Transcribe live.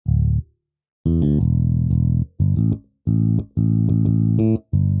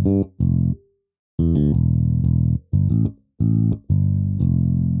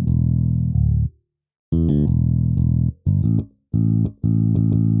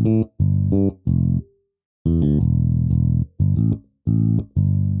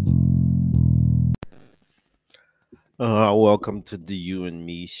Welcome to the You and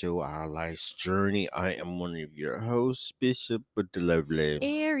Me Show, Our Life's Journey. I am one of your hosts, Bishop with the Lovely.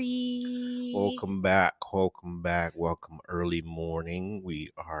 Airy. Welcome back. Welcome early morning. We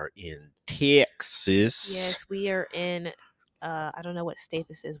are in Texas. Yes, we are in. I don't know what state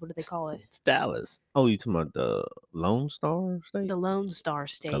this is. What do they call it? It's Dallas. Oh, you talking about the Lone Star State? The Lone Star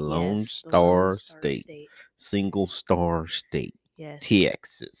State. The Lone yes, the Star Lone Star State. Single Star State. Yes.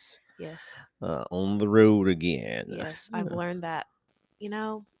 Texas. Yes. On the road again. Yes. I've learned that,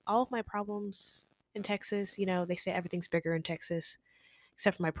 all of my problems in Texas, they say everything's bigger in Texas,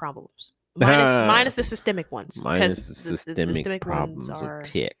 except for my problems. Minus the systemic ones. Minus the systemic problems problems are of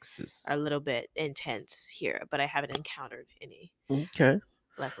Texas. a little bit intense here, but I haven't encountered any. Okay.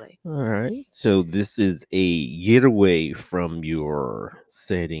 Luckily. All right. So this is a getaway from your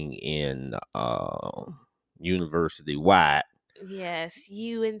setting in University White. Yes,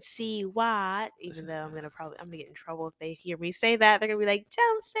 UNC White. Even though I'm gonna get in trouble if they hear me say that. They're gonna be like,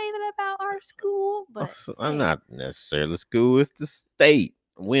 "Don't say that about our school." But I'm not necessarily school. It's the state,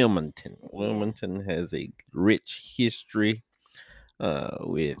 Wilmington. Wilmington has a rich history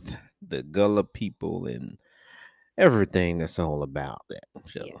with the Gullah people and everything that's all about that.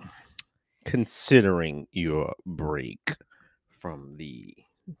 So, considering your break from the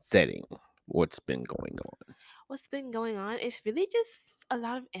setting, what's been going on? What's been going on is really just a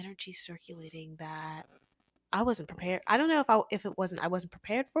lot of energy circulating that I wasn't prepared. I don't know if I wasn't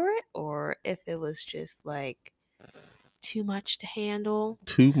prepared for it, or if it was just like too much to handle.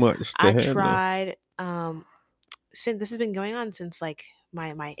 Too much to handle. I tried. Since this has been going on since like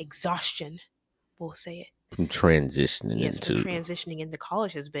my exhaustion, we'll say it. From transitioning into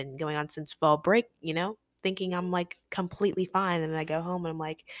college has been going on since fall break, thinking I'm like completely fine. And then I go home and I'm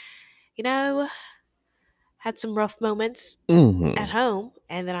like, had some rough moments at home.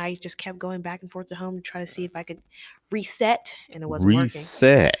 And then I just kept going back and forth to home to try to see if I could reset, and it wasn't working.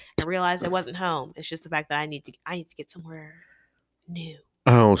 I realized I wasn't home. It's just the fact that I need to get somewhere new.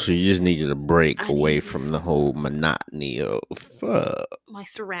 Oh, so you just needed a break away from the whole monotony of my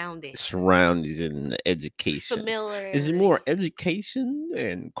surroundings in the education. Familiarity. Is it more education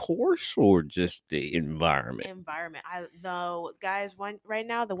and course, or just the environment? I know, guys. Right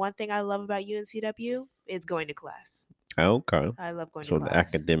now, the one thing I love about UNCW is going to class. Okay. I love going to class. So the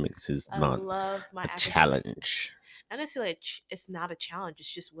academics is not a challenge. Not necessarily. It's not a challenge.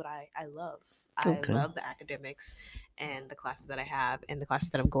 It's just what I love. I love the academics and the classes that I have and the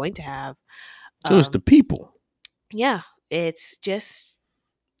classes that I'm going to have. So it's the people. Yeah, it's just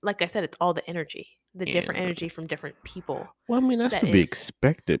like I said. It's all the energy, different energy from different people. Well, I mean, that's to be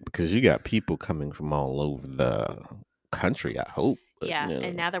expected because you got people coming from all over the country, I hope. But,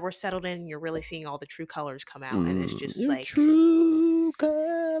 and now that we're settled in, you're really seeing all the true colors come out, and it's just like true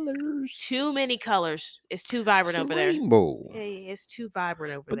colors. Too many colors. It's too vibrant over there. Rainbow. Hey, it's too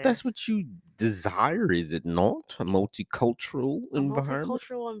vibrant over there. there. But that's what you desire, is it not? A multicultural environment.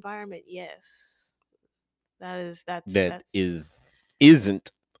 Multicultural environment, yes. That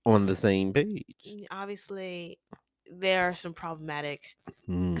isn't on the same page. Obviously, there are some problematic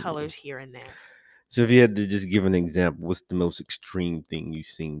colors here and there. So if you had to just give an example, what's the most extreme thing you've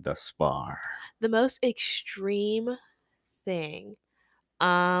seen thus far? The most extreme thing.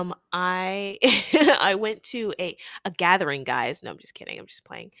 I I went to a gathering, guys. No, I'm just kidding. I'm just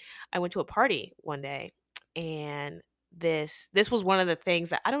playing. I went to a party one day, and this was one of the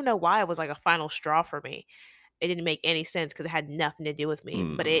things that I don't know why it was like a final straw for me. It didn't make any sense because it had nothing to do with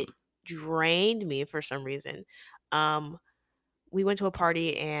me, but it drained me for some reason. We went to a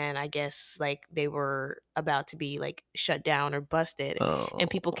party, and I guess like they were about to be like shut down or busted, and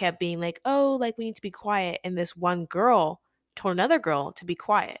people kept being like, "Oh, like we need to be quiet." And this one girl told another girl to be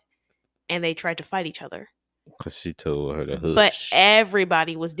quiet, and they tried to fight each other because she told her to hush. But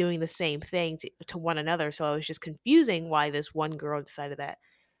everybody was doing the same thing to one another, so it was just confusing why this one girl decided that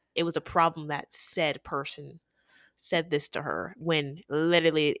it was a problem that said person said this to her, when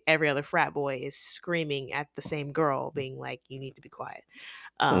literally every other frat boy is screaming at the same girl, being like, "You need to be quiet."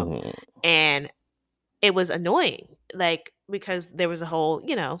 And it was annoying, like, because there was a whole,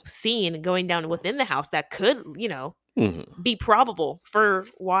 scene going down within the house that could, be probable for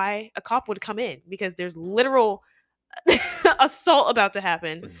why a cop would come in, because there's literal assault about to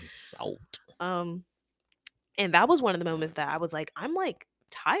happen. And that was one of the moments that I was like, I'm like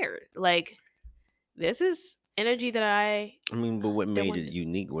tired. Like, This is energy that I I mean, but what don't made want. it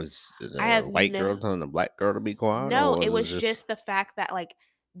unique? Was it I a have white girl no telling a black girl to be quiet, no. or It was was it just just the fact that like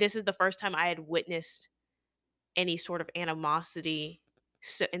this is the first time I had witnessed any sort of animosity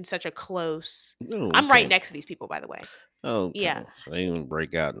in such a close. oh, I'm right okay, next to these people, by the way. Yeah, okay? So they didn't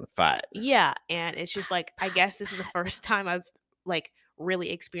break out in a fight. yeah, and it's just like I guess this is the first time I've like really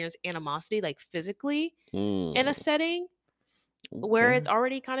experienced animosity, like physically in a Mm, setting where okay. it's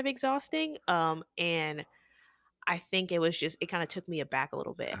already kind of exhausting. And I think it was just it kind of took me aback a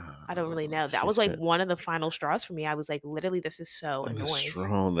little bit. I don't really know. That She was like said one of the final straws for me. I was like, literally, this is so the annoying.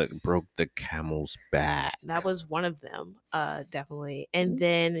 straw that broke the camel's back. That was one of them, definitely. And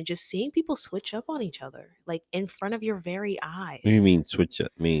then just seeing people switch up on each other, like in front of your very What do you eyes. mean switch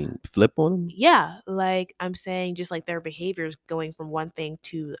up? Mean flip on them? Yeah, like I'm saying, just like their behaviors going from one thing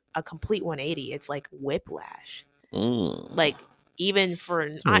to a complete 180. It's like whiplash. Mm. Like even for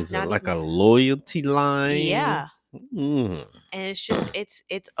Was it not like even, a loyalty line? yeah. Mm. And it's just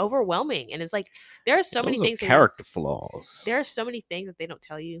it's overwhelming. And it's like there are so many Those are things they don't. character flaws. There are so many things that they don't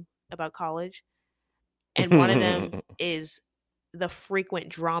tell you about college, and one of them is the frequent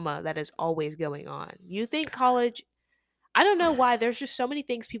drama that is always going on. You think college, I don't know why there's just so many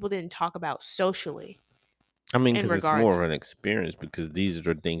things people didn't talk about socially I mean, in because it's more of regards. an experience because these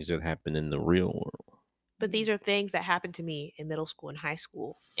are things that happen in the real world. But these are things that happened to me in middle school and high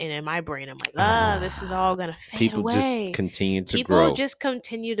school. And in my brain, I'm like, this is all Ah, going to fade people just away. continue to People grow. just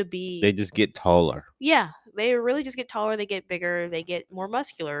continue to They be, just get taller. yeah, they really just get taller. They get bigger. They get more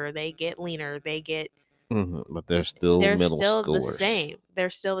muscular. They get leaner. They get, But they're still they're middle still the schoolers. same. They're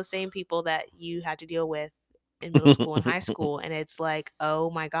still the same people that you had to deal with in middle school and high school. And it's like,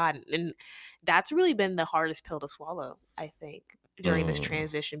 oh my God. And that's really been the hardest pill to swallow, I think, during this Mm.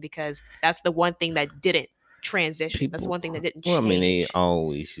 transition, because that's the one thing that didn't transition. That's the People, one thing that didn't well, I mean, they change.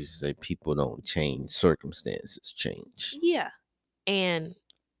 always used to say people don't change, circumstances change. Yeah. And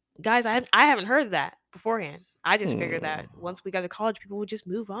guys, I haven't heard that beforehand. I just figured Hmm. that once we got to college, people would just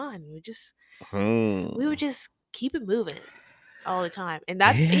move on. We Hmm. would just keep it moving all the time. And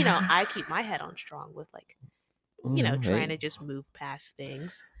that's, Yeah. I keep my head on strong with like, trying Hey, to just move past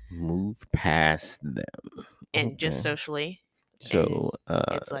things move past them. and just Okay. socially. And So,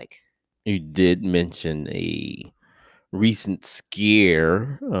 it's like, you did mention a recent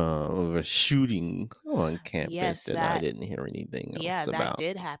scare of a shooting on campus yes, that I didn't hear anything yeah, else that about.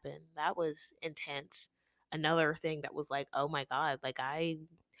 did happen. That was intense. Another thing that was like, oh my God, like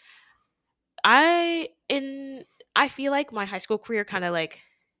I in I feel like my high school career kind of like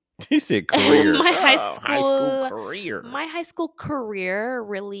You said career. my high Oh, high school school career. my high school career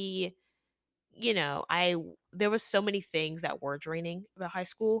really, I there was so many things that were draining about high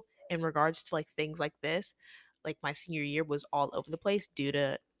school in regards to like things like this. Like my senior year was all over the place due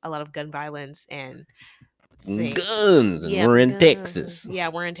to a lot of gun violence and thing. Guns, and Yeah, we're in guns. Texas. Yeah,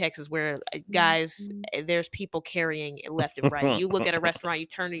 we're in Texas where guys, there's people carrying it left and right. You look at a restaurant, you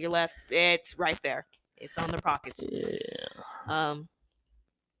turn to your left, it's right there. It's on their pockets. Yeah. Um,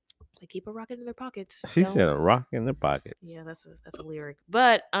 they keep a rocket in their pockets. She Don't. said a rock in their pockets. Yeah, that's a lyric.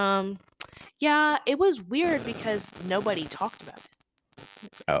 But yeah, it was weird because nobody talked about it.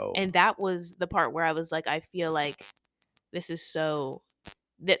 Oh. And that was the part where I was like, I feel like this is so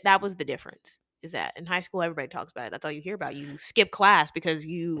that was the difference. Is that in high school everybody talks about it. That's all you hear about. You skip class because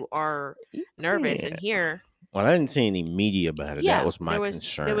you are nervous. Yeah. And here, Well, I didn't see any media about it. That yeah, was my there was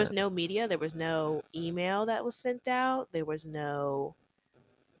concern. no media, there was no email that was sent out, there was no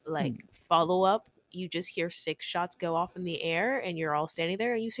like follow up. You just hear six shots go off in the air, and you're all standing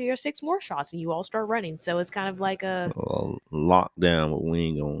there, and you hear six more shots, and you all start running. So it's kind of like a So a lockdown, but we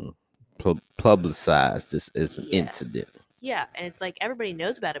ain't gonna publicize this as an yeah, incident. yeah, and it's like everybody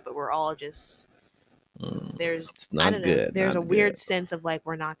knows about it, but we're all just there's It's I not don't know. good. There's a Not good. weird sense of like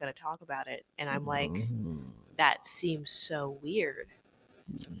we're not going to talk about it, and I'm like Mm, that seems so weird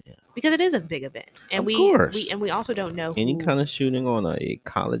yeah. because it is a big event, and Of we course, and we also don't know any who, kind of shooting on a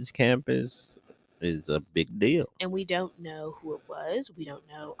college campus is a big deal. and we don't know who it was. We don't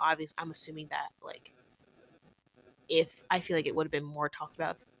know. Obviously, I'm assuming that like if I feel like it would have been more talked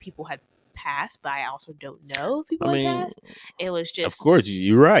about if people had passed, but I also don't know if I people had mean, passed. It was of just course,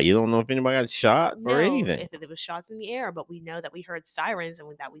 you're right. You don't know if anybody got shot or no anything. if it was shots in the air, but we know that we heard sirens and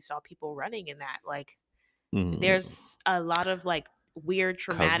that we saw people running and that like Mm. there's a lot of like weird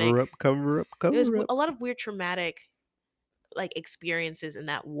Cover traumatic up, cover up, there's cover up. a lot of weird traumatic like experiences in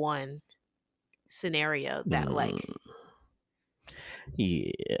that one scenario that Mm.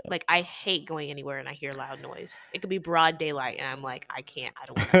 Yeah. I hate going anywhere and I hear loud noise. It could be broad daylight and I'm like I can't, I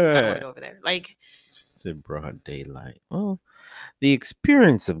don't want to go over there. Like It's in broad daylight. Well, The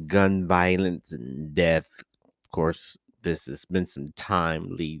experience of gun violence and death, of course, this has been some time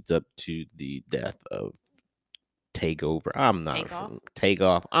leads up to the death of Takeover. I'm not Takeoff. from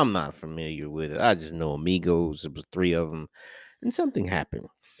Takeoff. I'm not familiar with it. I just know Amigos. It was three of them, and something happened.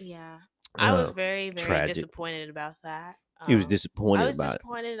 Yeah. I was Uh, very, very Tragic. disappointed about that. He was I disappointed was about it.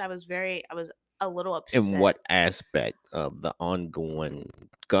 disappointed. I was a little In upset. what aspect of the ongoing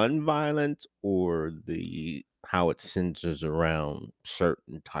gun violence, or the how it centers around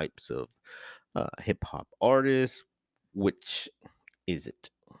certain types of hip hop artists? Which is it?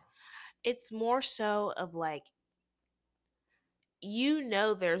 It's more so of like,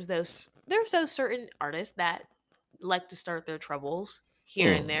 there's those certain artists that like to start their troubles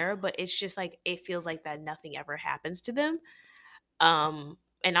here and Mm, there, but it's just like it feels like that nothing ever happens to them.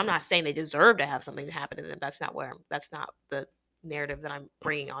 And I'm not saying they deserve to have something to happen to them. That's not the narrative that I'm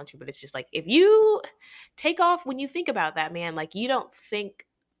bringing onto, but it's just like, if you take off, when you think about that man, like, you don't think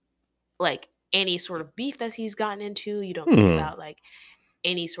like any sort of beef that he's gotten into, you don't think mm, about like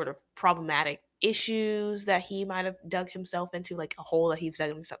any sort of problematic issues that he might have dug himself into, like a hole that he's dug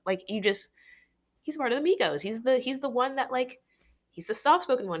himself. Like, you just, he's part of the Migos. He's the one that like, he's the soft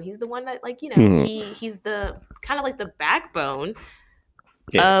spoken one. He's the one that like, mm. he's the kind of like the backbone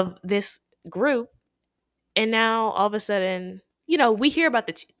Yeah. of this group. And now all of a sudden, we hear about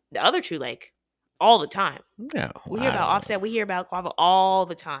the other two, like, all the time. Yeah. We hear about I, Offset, we hear about Quavo all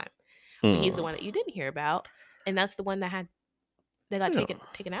the time. But he's the mm, one that you didn't hear about, and that's the one that got yeah.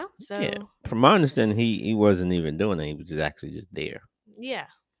 taken out. Yeah. So From my understanding, he wasn't even doing it. He was just actually just there. yeah,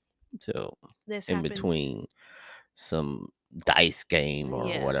 So this in happened. between some dice game or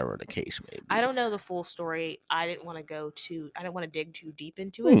Yeah. whatever the case may I be. don't know the full story. I didn't want to dig too deep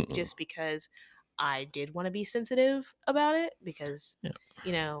into it, Mm, just because I did want to be sensitive about it, because yeah.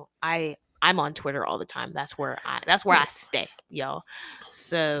 I'm on Twitter all the time. That's where I stay, y'all.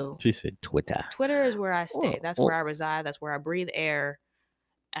 So She said Twitter. Twitter is where I stay. Well, That's where well, I reside. That's where I breathe air,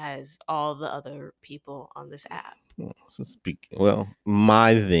 as all the other people on this app. so speaking. Well,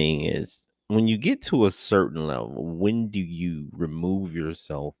 my thing is, when you get to a certain level, when do you remove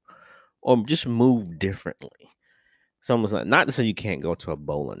yourself or just move differently? It's almost like, not to say you can't go to a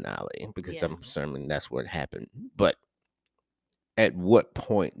bowling alley, because Yeah. I'm assuming that's what happened. But at what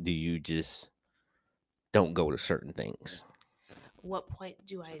point do you just don't go to certain things? What point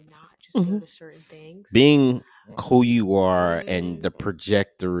do I not just go Mhm. to certain things? Being who you are and Mm, the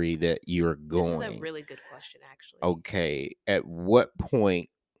trajectory that you're this is a going. really good question, actually. Okay, at what point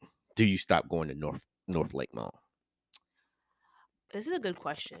do you stop going to North Lake Mall? This is a good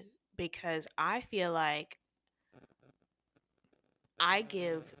question, because I feel like I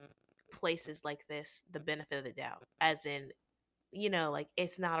give places like this the benefit of the doubt, as in, like,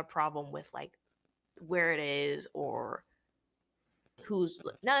 it's not a problem with like where it is, or who's,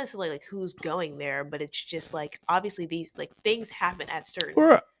 not necessarily like who's going there, but it's just like, obviously these like things happen at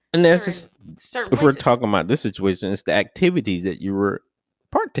Or and that's certain just, certain if we're places. talking about this situation, it's the activities that you were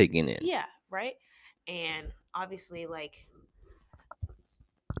partaking in. Yeah, right. And obviously, like,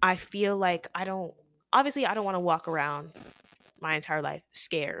 I feel like I don't want to walk around my entire life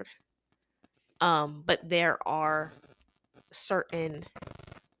scared. But there are certain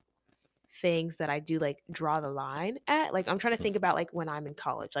things that I do like draw the line at. Like, I'm trying to think about like when I'm in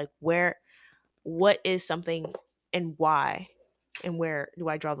college, like, what is something, and why, and where do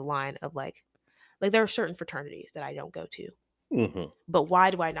I draw the line of like there are certain fraternities that I don't go to. Hmm. But why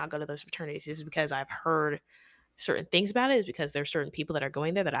do I not go to those fraternities? Is it because I've heard certain things about it? Is it because there's certain people that are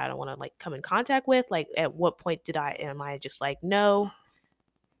going there that I don't want to like come in contact with? Like, at what point am I just like, no,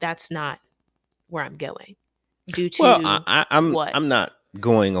 that's not where I'm going, due Well, to what? I'm not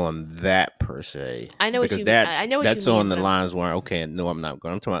going on that per se, I know what because you mean. I know what you that's mean, on but the I'm lines where, okay, no, I'm not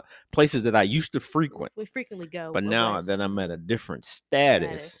going. I'm talking about places that I used to frequent, we frequently go, but but what now that I'm at a different status?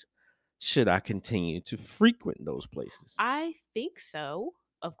 status, should I continue to frequent those places? I think so,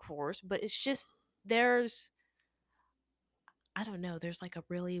 of course, but it's just, there's, I don't know, there's like a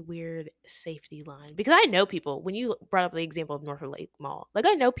really weird safety line, because I know people. When you brought up the example of North Lake Mall, like,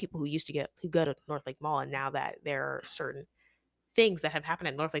 I know people who go to North Lake Mall, and now that there are certain things that have happened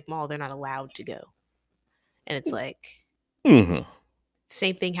at North Lake Mall, they're not allowed to go. And it's like, Hmm.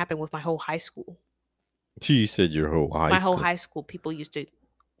 same thing happened with my whole high school. You said your whole high My whole school. high school, people used to,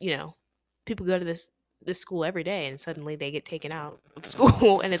 you know, people go to this school every day, and suddenly they get taken out of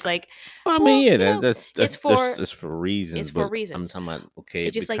school, and it's like, Well, I well, mean, yeah, that's it's that's that's for that's for reasons, it's for but I'm reasons. talking about, okay,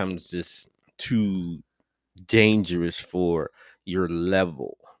 It's it just like, becomes just too dangerous for your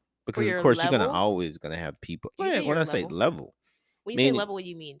level, for because of your course you're level. always gonna have people. Did you say When your I say level? level, When you say meaning, level, what do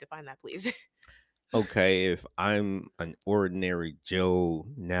you mean? Define that, please. okay, if I'm an ordinary Joe,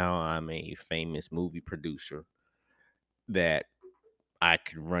 now I'm a famous movie producer that I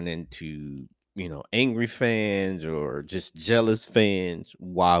could run into, angry fans or just jealous fans.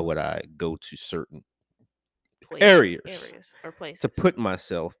 Why would I go to certain areas Areas or to places. put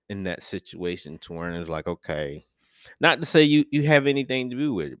myself in that situation to where it's like, okay, not to say you have anything to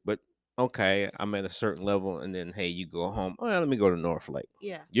do with it, but okay, I'm at a certain level, and then hey, you go home. Oh, let me go to North Lake.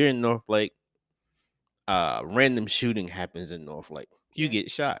 Yeah. You're in North Lake. Random shooting happens in North Lake. You Yeah.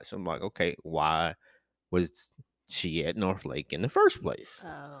 get shot. So I'm like, okay, why was she at North Lake in the first place?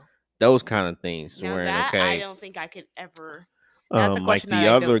 Oh. Those kind of things. To Now where, that I okay, don't think I could ever. That's a like question that the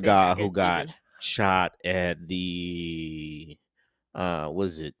I other don't think I guy who could got even. shot at the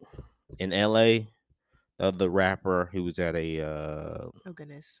was it in LA? The other rapper who was at a Oh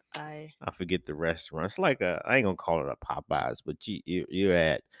goodness, I forget the restaurant. It's like I ain't gonna call it a Popeyes, but you're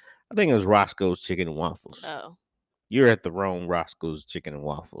at, I think it was Roscoe's Chicken and Waffles. oh. You're at the wrong Roscoe's Chicken and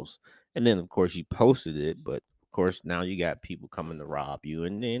Waffles, and then of course you posted it, but of course now you got people coming to rob you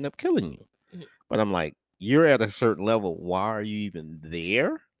and they end up killing you. Mhm. But I'm like, you're at a certain level. Why are you even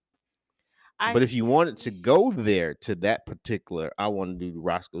there? I But if you wanted to f- go there to that particular, I want to do the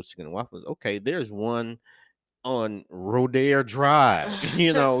Roscoe's Chicken and Waffles. Okay, there's one on Rodare Drive,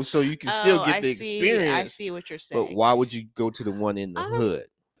 so you can still oh, get I the see. I experience. see what you're But saying. why would you go to the one in the Um, hood?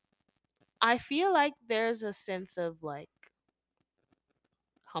 I feel like there's a sense of like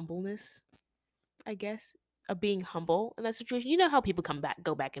humbleness, I guess, of being humble in that situation. You know how people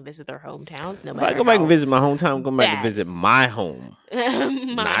go back and visit their hometowns, no If I matter go back and how visit my hometown, I'm going back to bad visit my home,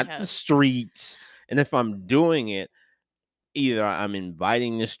 my not the home. streets. And if I'm doing it, either I'm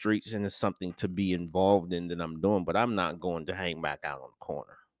inviting the streets into something to be involved in that I'm doing, but I'm not going to hang back out on the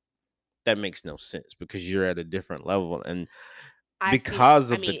corner. That makes no sense because you're at a different level. And I feel.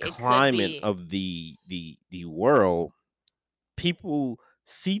 because I of the mean, it could climate be. of the world, people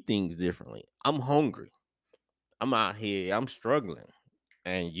see things differently. I'm hungry. I'm out here. I'm struggling,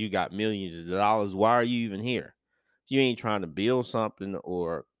 and you got millions of dollars. Why are you even here? If you ain't trying to build something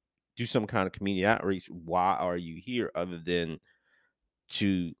or do some kind of community outreach, why are you here? Other than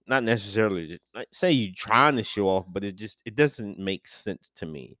to not necessarily like, say you trying to show off, but it doesn't make sense to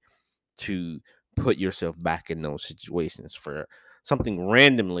me to put yourself back in those situations for something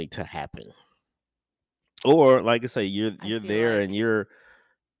randomly to happen. Or like I say, you're I you're feel there like. and you're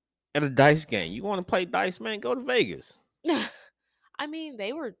at a dice game. You want to play dice, man? Go to Vegas. I mean,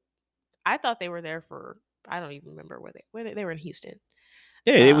 they were. I thought they were there for. I don't even remember where they were in Houston.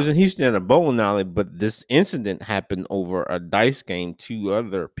 Yeah, it was in Um, Houston at a bowling alley, but this incident happened over a dice game. Two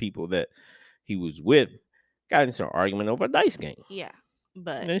other people that he was with got into an argument over a dice game, yeah, and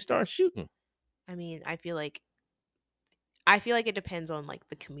but they started shooting. I mean, I feel like it depends on like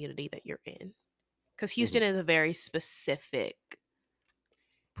the community that you're in, because Mhm. Houston is a very specific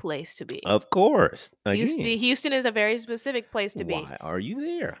place to be. Of course, Houston, again, Houston is a very specific place to be. why are you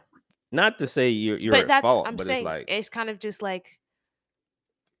there? Not to say you're But at that's fault, I'm but it's saying like, it's kind of just like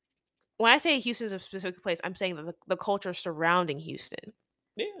when I say Houston's a specific place, I'm saying that the culture surrounding Houston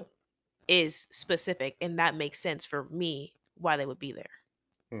yeah. is specific, and that makes sense for me why they would be there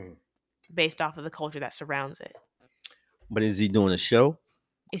Mhm. based off of the culture that surrounds it. But is he doing a show?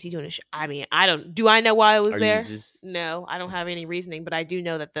 Is he doing a show? I mean, I don't. Do I know why I was Are you there? just No, I don't have any reasoning, but I do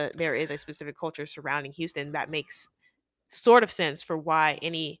know that there is a specific culture surrounding Houston that makes sort of sense for why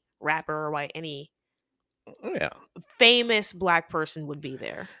any rapper or why any yeah? famous black person would be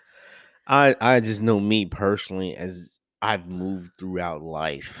there. I just know me personally as I've moved throughout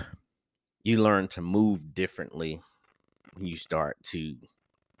life. You learn to move differently when you start to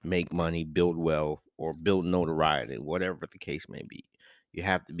make money, build wealth, or build notoriety, whatever the case may be. You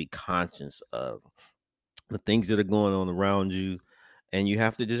have to be conscious of the things that are going on around you, and you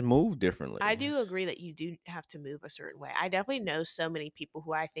have to just move differently. I do agree that you do have to move a certain way. I definitely know so many people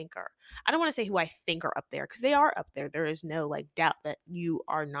who I think are, I don't want to say who I think are up there because they are up there. There is no like doubt that you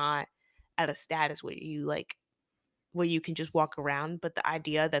are not at a status where you like, where you can just walk around. But the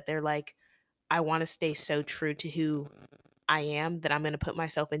idea that they're like, I want to stay so true to who I am that I'm going to put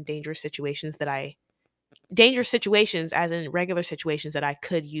myself in dangerous situations, as in regular situations that I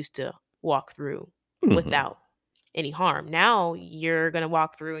could use to walk through Mhm. without any harm. Now you're going to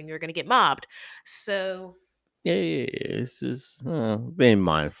walk through and you're going to get mobbed. So Yeah, yeah, yeah, it's just being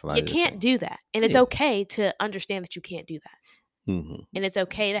mindful. I you just think, can't do that. And it's yeah. okay to understand that you can't do that. Mhm. And it's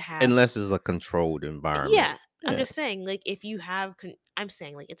okay to have, Unless it's a controlled environment. yeah, I'm Yeah, just saying, like, if you have, I'm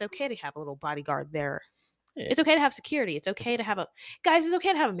saying, like, it's okay to have a little bodyguard there. yeah. It's okay to have security. It's okay to have guys, it's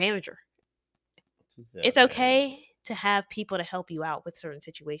okay to have a manager. Just, It's man. okay. to have people to help you out with certain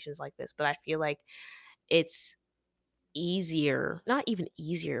situations like this. But I feel like it's easier, not even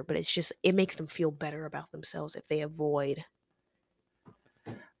easier, but it's just it makes them feel better about themselves if they avoid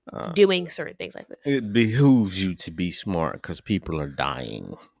Uh, doing certain things like this. it behooves you to be smart because people are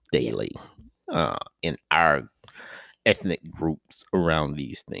dying Yeah. daily in our ethnic groups around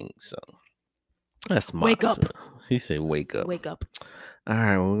these things. So that's my Wake up. he said, "Wake up." Wake up. All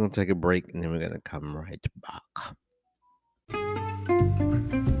right, well, we're gonna take a break and then we're gonna come right back.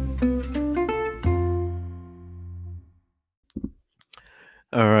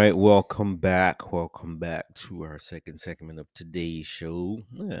 All right, welcome back. Welcome back to our second segment of today's show.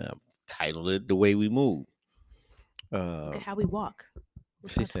 Titled it "The Way We Move." Look Uh, at how we walk.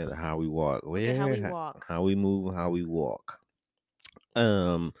 What's she my said, point? "How we walk, Look at how where, we walk. how we move, how we walk."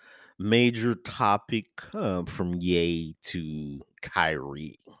 Um, Major topic from Ye to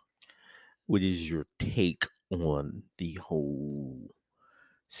Kyrie. What is your take on the whole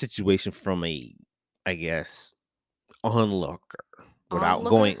situation from a, I guess, onlooker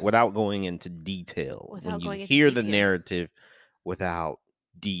Onlooker without going into detail? When without you going into hear the detail. narrative without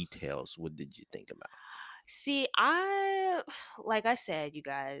details, what did you think about See, I like I said, you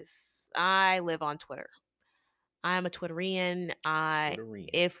guys, I live on Twitter. I'm a Twitterian. I Twitterian?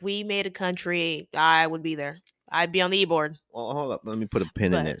 If we made a country, I would be there. I'd be on the e-board. Well, hold up, let me put a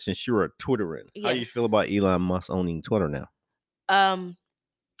pin in But that. Since you're a Twitterin, how do you yes. feel about Elon Musk owning Twitter now? Um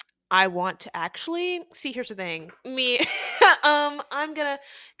I want to actually see. Here's the thing. I'm gonna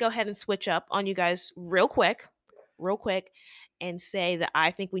go ahead and switch up on you guys real quick, and say that I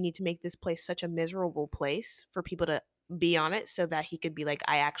think we need to make this place such a miserable place for people to be on it, so that he could be like,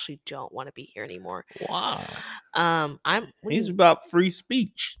 I actually don't want to be here anymore. Why? I'm. What do He's you about free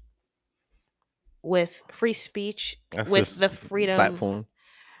speech. with free speech, That's with his the freedom, platform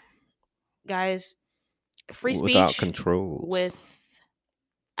guys? Free without speech controls.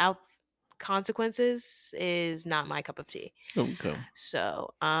 without consequences is not my cup of tea. Okay.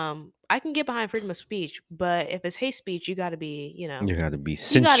 So, I can get behind freedom of speech, but if it's hate speech, you got to be, You got to be you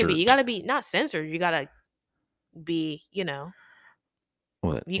censored. got to be not censored. You got to be,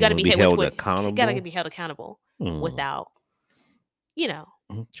 What? you You got to want to be be hit with held what got to accountable? be held accountable Mm, without, you know,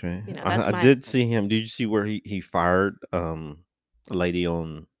 okay. that's I my. did see him. Did you see where he fired a lady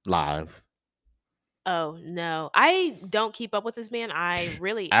on live? Oh no, I don't keep up with this man.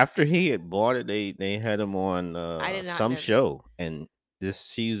 After he had bought it, they had him on I did not some know. show, and this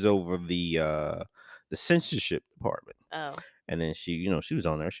she's over the censorship department. Oh, And then she was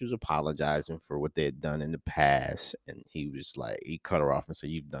on there. She was apologizing for what they had done in the past, and he was like, he cut her off and said,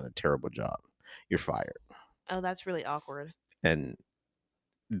 "You've done a terrible job. You're fired." oh, that's really awkward. And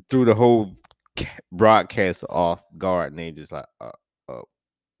through the whole broadcast off guard, and they just like, uh,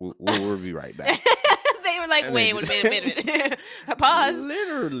 we'll be right back. They were like, And they wait, just wait a minute, pause.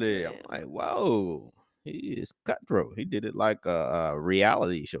 literally, I'm like, whoa, he is cutthroat. He did it like a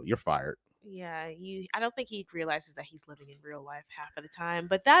reality show. You're fired. Yeah, I don't think he realizes that he's living in real life half of the time,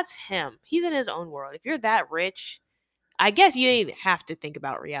 but that's him. He's in his own world. If you're that rich, I guess you ain't have to think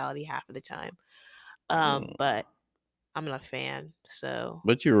about reality half of the time. Mm, But I'm not a fan, so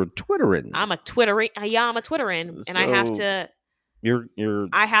but you're twittering, I'm a Twitter. Yeah, I'm a Twitterin, and so you're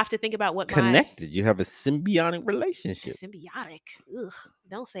I have to think about what my connected. You have a symbiotic relationship. symbiotic. Ugh,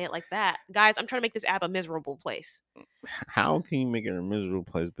 don't say it like that, guys. I'm trying to make this app a miserable place. How can you make it a miserable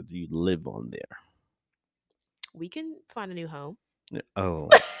place, but you live on there? We can find a new home. Oh,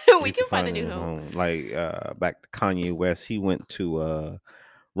 We you can can find a find new it at home. home. Like back to Kanye West, he went to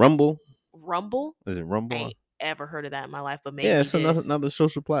Rumble. Rumble. Is it I Rumble? ain't ever heard of that in my life, but maybe Yeah, you it's did. another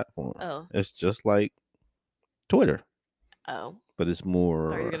social platform. Oh, It's just like Twitter, oh. but it's Thought you were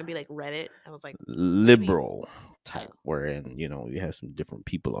more gonna be like Reddit. I was like, maybe. liberal Oh, type, wherein you have some different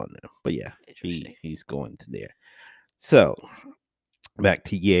people on there. But yeah, interesting. he's going to there. So back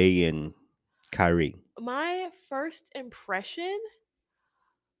to Ye and Kyrie. My first impression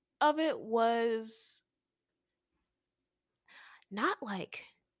of it was not like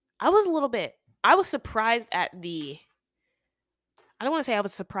I was a little bit. I was surprised at the. I don't want to say I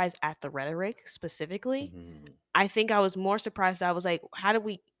was surprised at the rhetoric specifically. Mhm. I think I was more surprised. I was like, how do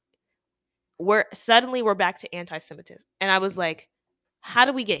we? We're back to anti-Semitism, and I was like, how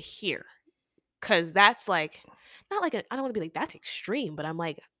do we get here? Because that's like not like I don't want to be like that's extreme, but I'm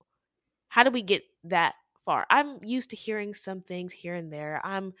like, how do we get that far? I'm used to hearing some things here and there.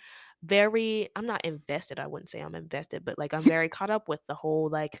 I'm not invested. I wouldn't say I'm invested, but like I'm very caught up with the whole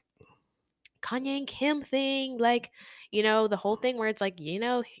like Kanye and Kim thing, like, the whole thing where it's like,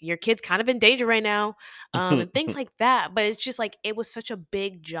 your kid's kind of in danger right now, and things like that. But it's just like it was such a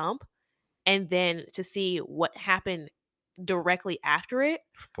big jump and then to see what happened directly after it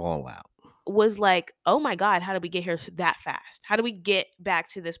Fallout. was like, "Oh my god, how did we get here that fast? How do we get back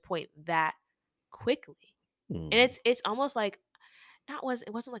to this point that quickly?" And Mm, it's almost like not was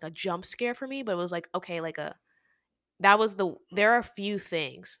it wasn't like a jump scare for me, but it was like, okay, like a that was the there are few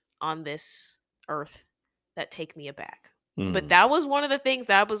things on this earth that take me aback. But mm, that was one of the things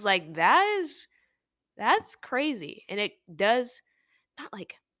that I was like, that's crazy. And it does not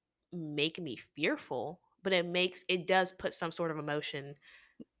like make me fearful, but it does put some sort of emotion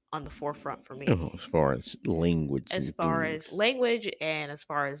on the forefront for me, as far as language as and far as things. language and as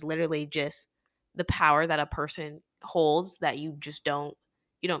far as literally just the power that a person holds that you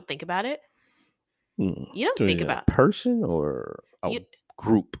don't think about it. Mm. You don't So think is it a about person or a you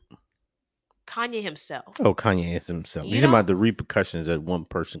group? Kanye himself. Oh, Kanye is himself. You You're talking don't about the repercussions that one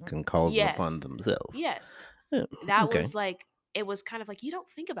person can cause upon yes. themselves. Yes. Yeah, That okay. was like it was kind of like you don't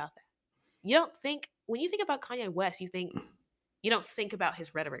think about that. You don't think when you think about Kanye West, you don't think about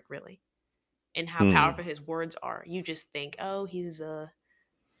his rhetoric really and how Hmm. powerful his words are. You just think, "Oh, he's a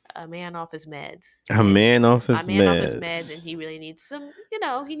man off his meds." A And man off a his man off his meds and meds. he really needs some,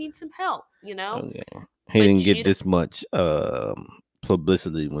 he needs some help, you know? Okay. He didn't But get this much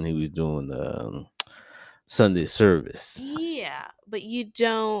publicity when he was doing the Sunday service. yeah, but you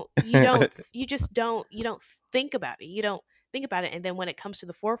don't think about it. You don't think about it and then when it comes to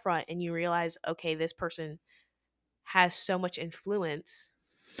the forefront and you realize, okay, this person has so much influence.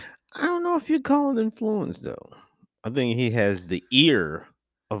 I don't know if you call it influence though. I think he has the ear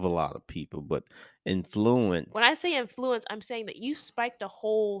of a lot of people, but When I influence. say influence, I'm saying that you spike the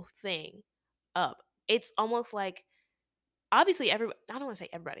whole thing up. It's almost like obviously everybody I don't want to say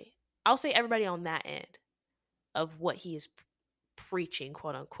everybody. I'll say everybody on that end of what he is preaching,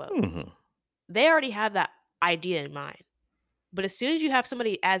 quote unquote. Mhm. They already have that idea in mind. But as soon as you have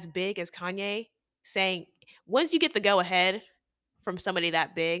somebody as big as Kanye saying, once you get the go ahead from somebody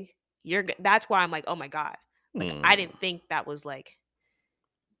that big, that's why I'm like, oh my god, like I Mm, didn't think that was like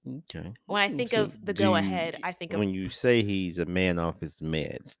okay. when I think So, of the do go you, ahead, I think of when you say he's a man off his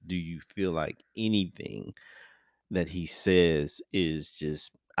meds, do you feel like anything that he says is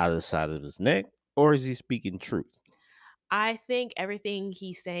just out of the side of his neck, or is he speaking truth? I think everything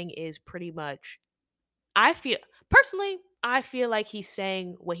he's saying is pretty much I feel personally, I feel like he's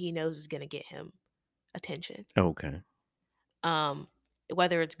saying what he knows is gonna get him attention. Okay. Um,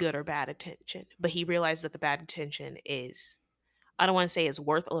 whether it's good or bad attention. But he realized that the bad attention is I don't want to say is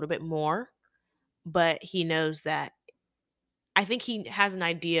worth a little bit more, but he knows that I think he has an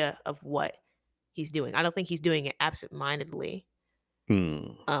idea of what he's doing. I don't think he's doing it absent-mindedly. Hmm.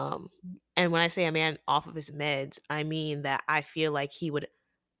 Um, and when I say a man off of his meds, I mean that I feel like he would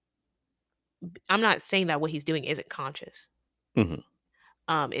I'm not saying that what he's doing isn't conscious. Mhm.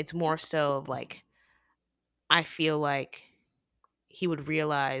 It's more so of like I feel like he would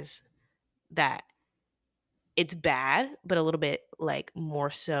realize that it's bad, but a little bit like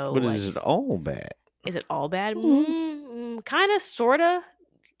more so But is like it all bad? is it all bad? Mhm. Kind of, sorta,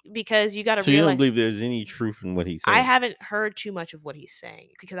 because you got to So you don't realize believe there's any truth in what he's I saying? haven't heard too much of what he's saying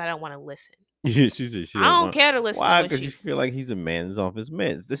because I don't want to listen. She said she I don't don't want. care to listen to Why? what Because you she. feel like he's a man that's off his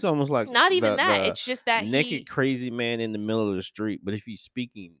meds. This is almost like Not even that. the It's just that naked he. crazy man in the middle of the street. But if he's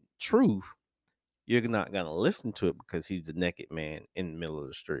speaking truth, you're not gonna listen to it because he's the naked man in the middle of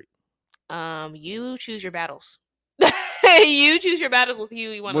the street. You choose your battles. You choose your battles with who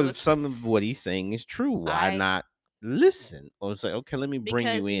you want to What if listen. some of what he's saying is true? Why I not listen or say, okay, let me bring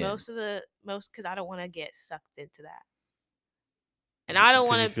you because in? most because I don't want to get sucked into that, and I don't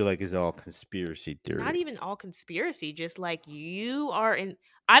Because you want to. feel like it's all conspiracy Not theory. even all conspiracy, just like you are in.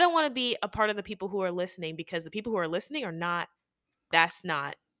 I don't want to be a part of the people who are listening because the people who are listening are not. That's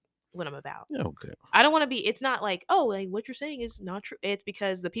not what I'm about. Okay. I don't want to be. It's not like oh, like what you're saying is not true. It's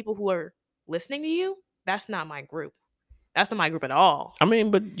because the people who are listening to you, that's not my group. That's not my group at all. I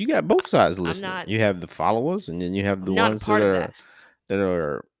mean, but you got both sides I'm listening. not. You have the followers, and then you have the I'm not a ones that part of that.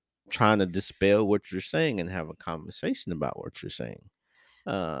 are trying to dispel what you're saying and have a conversation about what you're saying.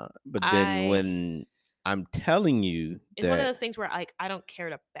 But then I. when I'm telling you It's one of that those things where like I don't care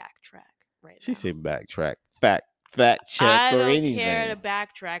to backtrack right she now. said backtrack, fact check, I or don't care to anything.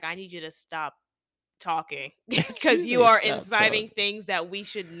 backtrack. I need you to stop talking She because you said are stop inciting talking. things that we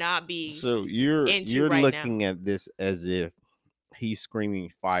should not be So into you're right now. looking at this as if he's screaming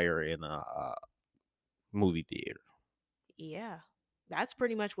fire in a movie theater. Yeah. That's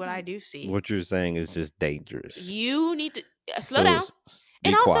pretty much what I do see. What you're saying is just dangerous. You need to slow So down.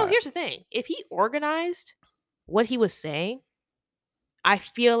 And be also, quiet. here's the thing: if he organized what he was saying, I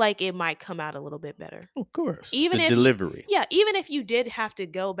feel like it might come out a little bit better. Of course, it's Even the if you delivery. Yeah, even if you did have to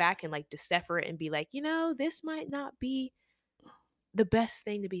go back and, like, decipher it and be like, this might not be the best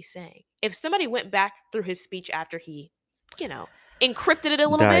thing to be saying." If somebody went back through his speech after he, you know, encrypted it a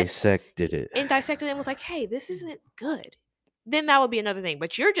little bit Dissected it. and dissected it and was like, "Hey, this isn't good," then that would be another thing,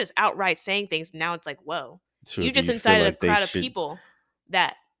 but you're just outright saying things, now it's like, "Whoa." So You do just you feel incited a like they crowd of should? people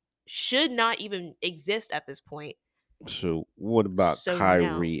that should not even exist at this point. So what about So now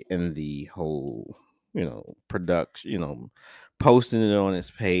Kyrie and the whole, production, posting it on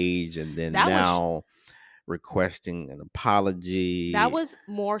his page and then that was now requesting an that apology? was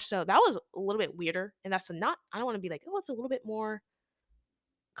more so that was a little bit weirder, and that's not I don't wanna be like, "Oh, it's a little bit more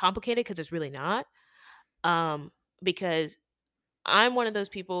complicated," because it's really not, um, because I'm one of those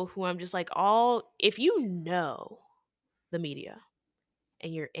people who I'm just like, all if you know the media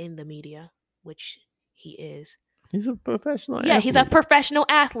and you're in the media, which he is. He's a professional Yeah, he's a athlete. professional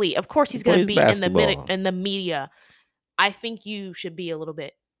athlete. Of course He he's gonna plays be basketball. in the media. I think you should be a little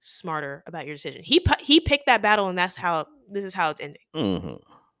bit smarter about your decision. He picked that battle, and this is how it's ending. Hmm.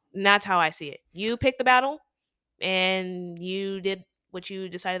 And that's how I see it. You picked the battle, and you did what you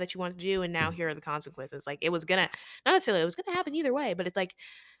decided that you wanted to do, and now here are the consequences. Like, it was gonna not necessarily it was gonna happen either way, but it's like,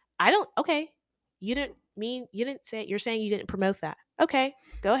 I don't okay. You didn't say you're saying you didn't promote that. Okay,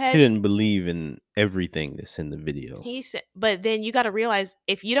 go He ahead. didn't believe in everything that's in the video. He said, but then you got to realize,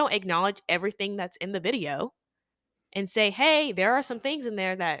 if you don't acknowledge everything that's in the video and say, "Hey, there are some things in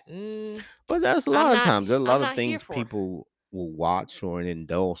there that But that's a lot of times. There are a I'm lot of not here things for." people will watch or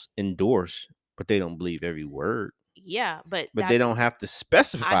endorse, but they don't believe every word. Yeah, but But they don't have to I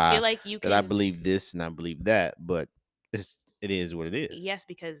specify feel like you that I can. believe this and I believe that. But it is what it is. Yes,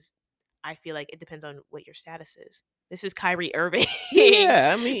 because I feel like it depends on what your status is. This is Kyrie Irving.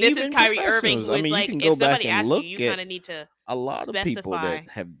 Yeah, I mean, This is even Kyrie Irving, professionals. who I it's mean, you like, can if go back somebody and asks you, look you at kind of need to a lot of people that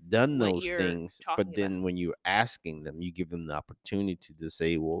specify have done what those you're things, but talking about. then when you're asking them, you give them the opportunity to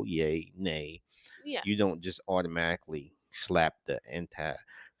say, well, yay, nay. Yeah. You don't just automatically slap the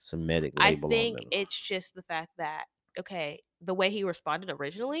anti-Semitic I label on think them. it's just the fact that, okay, the way he responded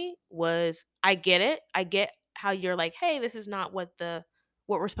originally was, I get it. I get how you're like, "Hey, this is not what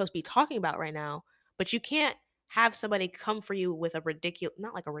we're supposed to be talking about right now." But you can't have somebody come for you with a ridiculous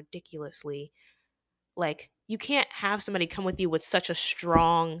not like a ridiculously, like, you can't have somebody come with you with such a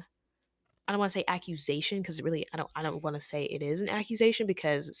strong, I don't want to say accusation, because really I don't want to say it is an accusation,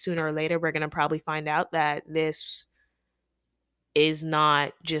 because sooner or later we're going to probably find out that this is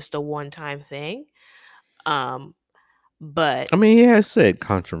not just a one-time thing. Um but I mean, he has said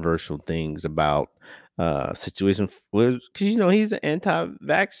controversial things about situations because he's an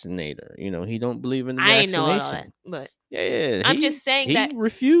anti-vaccinator. He don't believe in the I ain't know all that. vaccination. But Yeah, yeah, I'm he just saying he that,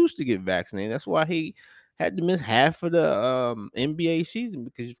 refused to get vaccinated. That's why he had to miss half of the NBA season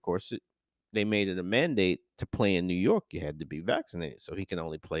because, of course, they made it a mandate to play in New York. You had to be vaccinated, so he can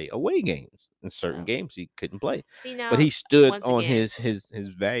only play away games. In certain oh, games, he couldn't play. see But now, he stood once on again,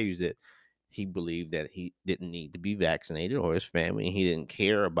 his values that he believed that he didn't need to be vaccinated or his family. And he didn't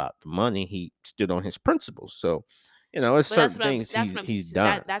care about the money. He stood on his principles. So, it's but certain things that's what he's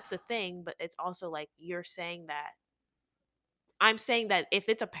done. that's the thing, but it's also like, you're saying that, I'm saying that if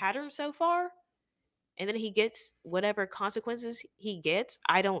it's a pattern so far, and then he gets whatever consequences he gets,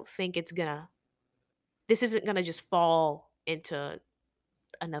 I don't think this isn't gonna just fall into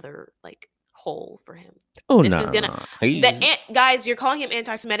another, like, hole for him. Oh This no, is no, gonna no. He's guys, you're calling him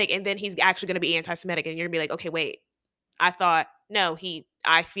anti-Semitic, and then he's actually gonna be anti-Semitic, and you're gonna be like, "Okay, wait, I thought no,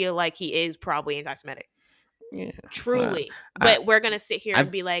 I feel like he is probably anti-Semitic." yeah. Uh, Truly. I But we're gonna sit here and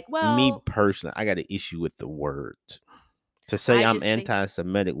I've be like, me "Well, personally, I got an issue with the words. To say I I'm just think."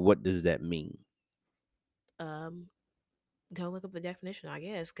 anti-Semitic, what does that mean? um go look up the definition, I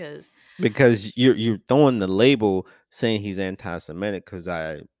guess, because Because you're throwing the label saying he's anti-Semitic because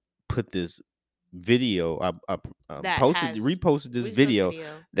I put this video, I that posted has reposted this repost video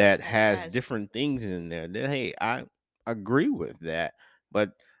video that that has has different things in there. That hey, I agree with that,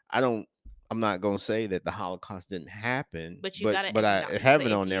 but I don't. I'm not gonna say that the Holocaust didn't happen, but you but gotta I acknowledge, have but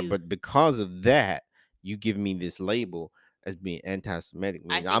it if on there. you But because of that, you give me this label as being anti-Semitic, I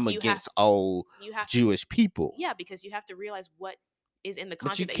meaning think I'm against all you have to Jewish people. yeah, because you have to realize what is in the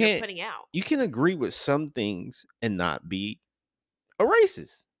But you content that you're can't. putting out. You can agree with some things and not be a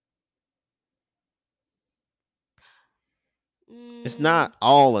racist. It's Mm, not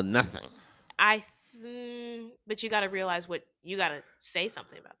all or nothing. but you gotta realize what you gotta say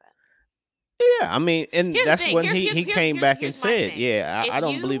something about that. Yeah, I mean, and Here's the that's thing. when he came back and Here's my said, thing. "Yeah, If I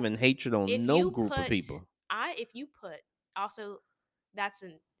don't believe you in hatred if on no you group of put people." if you put also, that's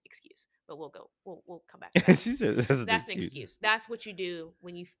an excuse. but we'll come back to that. She said that's an That's an excuse. excuse. That's what you do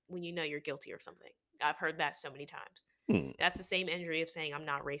when you know you're guilty or something. I've heard that so many times. Hmm. That's the same injury of saying I'm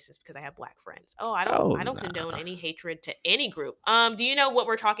not racist because I have black friends. Oh I don't condone nah. any hatred to any group. Do you know what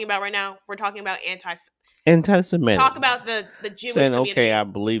we're talking about right now? We're talking about talk about Anti-Semitics the Jewish saying, okay, I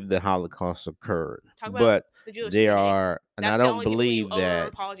community. believe the Holocaust occurred, Talk about but the Jewish there community. are, and I That's the don't only people you believe owe an that,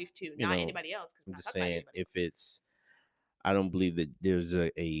 apology to, not anybody else, because we're I'm not just talking about saying anybody if else. it's, I don't believe that there's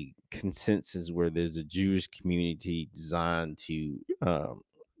a consensus where there's a Jewish community designed to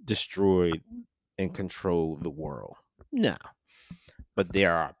destroy and control the world. No, but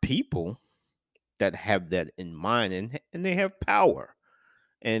there are people that have that in mind, and they have power,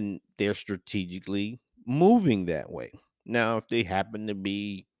 and they're strategically moving that way. Now, if they happen to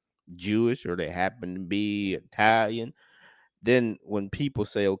be Jewish or they happen to be Italian, then when people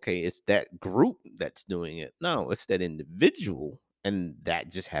say, okay, it's that group that's doing it, no, it's that individual, and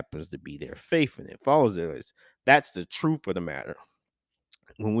that just happens to be their faith and it follows it. That's the truth of the matter.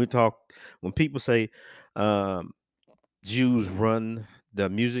 When we talk, when people say um, Jews run the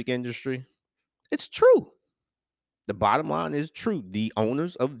music industry, it's true. The bottom line is true. The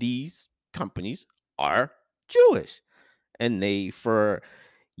owners of these companies are Jewish. And they, for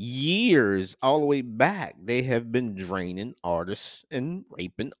years, all the way back, they have been draining artists and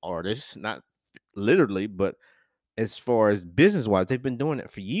raping artists, not literally, but as far as business wise, they've been doing it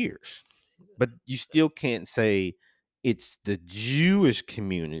for years. But you still can't say it's the Jewish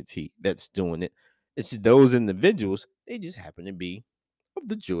community that's doing it. It's those individuals, they just happen to be of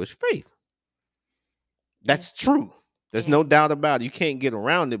the Jewish faith. Yeah, That's true. There's no and doubt about it. You can't get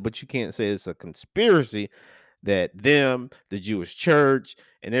around it, but you can't say it's a conspiracy that them, the Jewish church,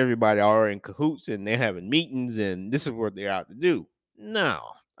 and everybody are in cahoots and they're having meetings and this is what they're out to do. No.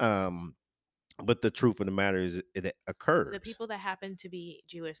 Um, but the truth of the matter is it the occurs. people that happen to be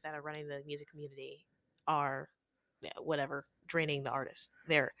Jewish that are running the music community are, yeah, whatever, draining the artist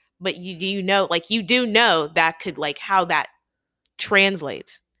there. But you know, like you do know that could, like, how that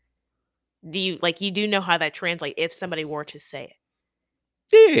translates. Do you, like, you do know how that translates if somebody were to say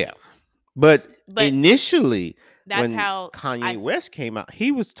it? Yeah. But But initially, that's when how Kanye I've. West came out,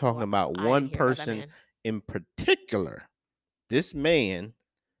 he was talking Oh, about I didn't one hear about that person man. in particular, this man,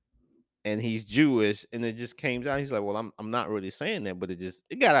 and he's Jewish, and it just came out. He's like, "Well, I'm not really saying that, but it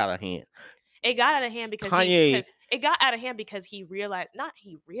got out of hand." It got out of hand because Kanye, it got out of hand because he realized, not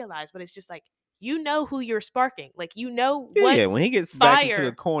he realized, but it's just like, you know who you're sparking. Like, you know what yeah, when he gets back into the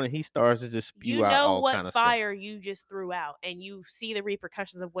fire corner, he starts to just you spew out know all what kind of stuff. fire you just threw out, and you see the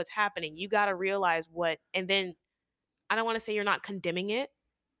repercussions of what's happening. You got to realize what, and then I don't want to say you're not condemning it,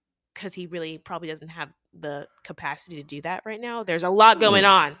 because he really probably doesn't have the capacity to do that right now. There's a lot going Mm,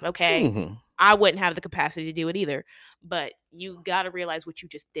 on, okay? mhm. I wouldn't have the capacity to do it either, but you got to realize what you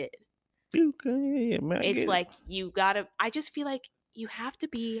just did. Okay, yeah, man, I It's get it. like you got to, I just feel like you have to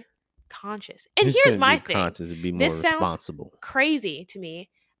be conscious. And You here's shouldn't my be thing. conscious and be This more sounds responsible. crazy to me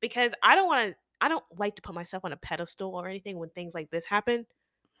because I don't like to put myself on a pedestal or anything when things like this happen.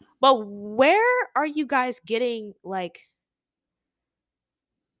 But where are you guys getting, like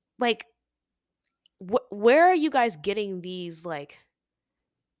where are you guys getting these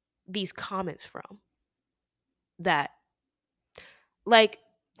comments from? That, like,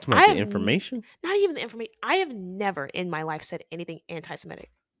 It's I like the have information. not even the information. I have never in my life said anything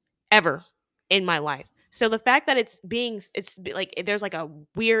anti-Semitic ever in my life. So the fact that like there's like a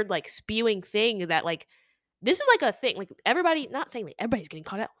weird, like, spewing thing that, like, this is like a thing. Like, everybody, not saying that everybody's getting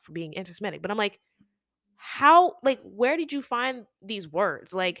caught out for being anti-Semitic, but I'm like, how, like, where did you find these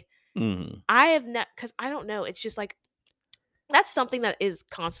words? Like, Hmm. I have not, because I don't know. It's just like, that's something that is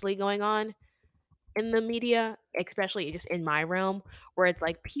constantly going on in the media, especially just in my realm, where it's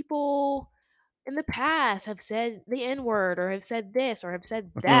like people in the past have said the N word or have said this or have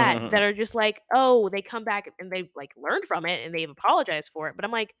said that, that are just like, oh, they come back and they've, like, learned from it and they've apologized for it. But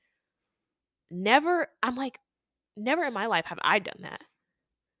I'm like, never in my life have I done that.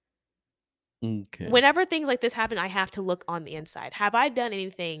 Okay. Whenever things like this happen, I have to look on the inside. Have I done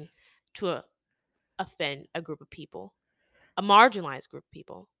anything to offend a group of people, a marginalized group of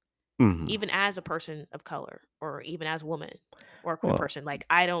people? Hmm. Even as a person of color or even as a woman or a queer Well, person, like,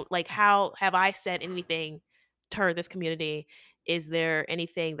 I don't, like, how have I said anything to hurt this community? Is there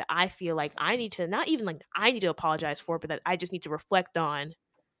anything that I feel like I need to, not even like I need to apologize for, but that I just need to reflect on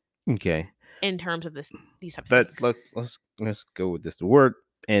okay. in terms of these types of Let's things? let's let's let's go with this. The word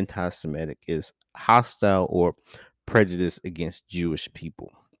anti-Semitic is hostile or prejudice against Jewish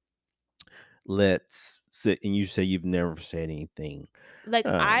people. Let's sit, and you say you've never said anything. Like,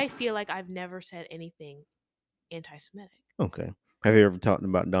 Um, I feel like I've never said anything anti-Semitic. okay. Have you ever talked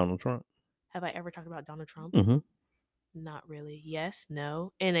about Donald Trump? Have I ever talked about Donald Trump? Hmm. Not really. Yes,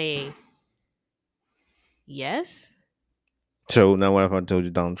 no. In a yes, So now, what if I told you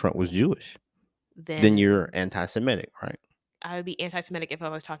Donald Trump was Jewish? Then you're then anti-Semitic, right? I would be anti-Semitic if I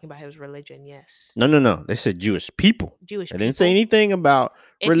was talking about his religion. Yes, No, no, no. They said Jewish people. Jewish They didn't say people. anything about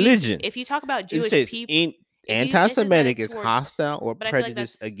religion. If you talk about It Jewish says people, in if you anti-Semitic anti-Semitic is towards, hostile or but I feel like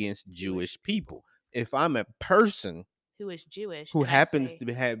prejudice that's against Jewish Jewish people. If I'm a person who is Jewish, who and I happens say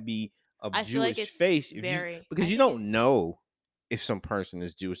to have be of I feel like Jewish it's face, if you very. I because you think it, don't know if some person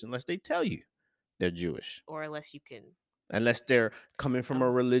is Jewish unless they tell you they're Jewish, or unless you can, unless they're coming from a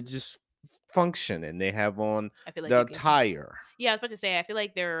um, religious function and they have on I feel like the you can. attire. Yeah, I was about to say. I feel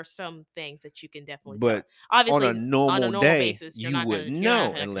like there are some things that you can definitely tell. But on a Obviously, on a normal normal day, basis, you wouldn't you're not know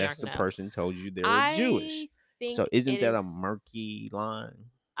gonna you're unless not the gonna know. person told you they were Jewish. I So think isn't it that a is. murky line?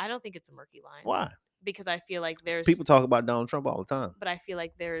 I don't think it's a murky line Why? because I feel like there's. People talk about Donald Trump all the time, But I feel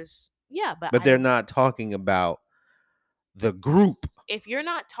like there's. Yeah, but but I they're don't. not talking about the group, If you're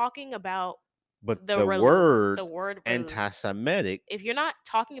not talking about but the word the word anti-Semitic. if you're not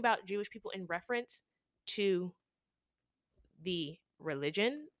talking about Jewish people in reference to the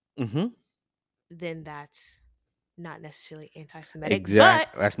religion, Hmm. then that's not necessarily anti-Semitic. But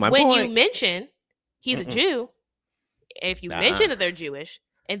Exactly. That's my when you point. mention he's a Mm-mm. Jew, if you Uh-uh. mention that they're Jewish,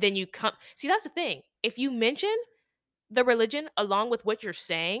 and then you come see that's the thing. If you mention the religion along with what you're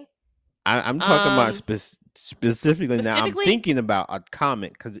saying, I'm talking about um, specifically now. I'm specifically, thinking about a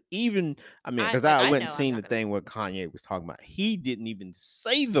comment because even I mean, I because like I I went and know I'm seen the not gonna. thing what Kanye was talking about. He didn't even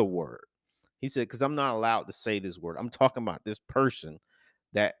say the word. He said, "Because I'm not allowed to say this word. I'm talking about this person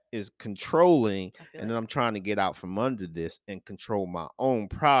that is controlling, I feel and then like I'm trying to get out from under this and control my own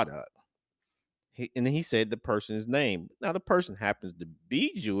product." And then he said the person's name. Now the person happens to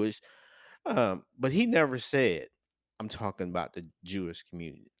be Jewish, but he never said, "I'm talking about the Jewish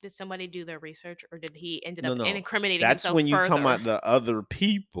community." did somebody do their research or did he ended No, up no. incriminating That's himself when you talking further? about the other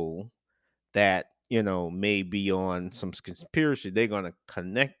people that, may be on some conspiracy. They're gonna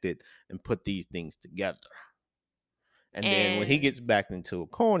connect it and put these things together. And then when he And gets back into a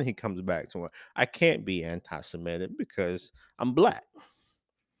corner, he comes back to it. I can't be anti-Semitic because I'm black.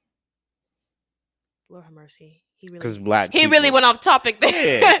 Lord have mercy. Because black He really people, went off topic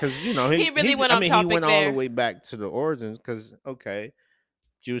there. yeah, because He really went I off mean, he topic went all the there. way back to the origins. Because okay,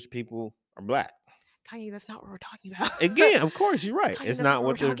 Jewish people are black. Kanye, that's not what we're talking about. Again, of course, you're right. Kanye, It's that's not not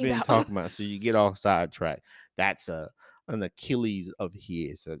what we're what they've talking been about. talking about. So you get all sidetracked. That's an Achilles of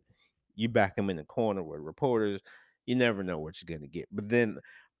his. So you back him in the corner with reporters, you never know what you're gonna get. But then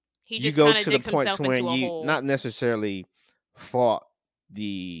He you just go kind of to the digs point to himself where into a you hole. not necessarily fought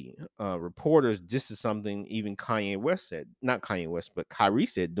the reporters. This is something even Kanye West said, not Kanye West, but Kyrie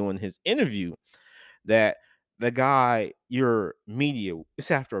said during his interview that the guy, your media,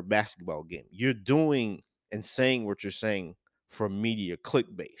 it's after a basketball game. You're doing and saying what you're saying for media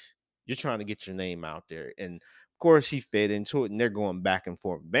clickbait. You're trying to get your name out there. And of course, he fed into it, and they're going back and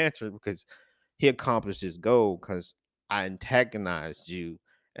forth banter because he accomplished his goal because I antagonized you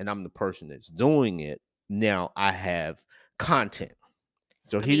and I'm the person that's doing it. Now I have content.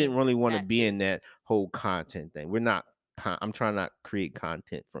 So I he didn't mean, really want to that be in too. that whole content thing. We're not, I'm trying not to create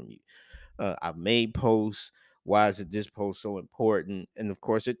content from you. I've made posts. Why is it this post so important? And of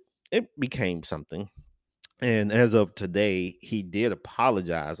course, it became something. And as of today, he did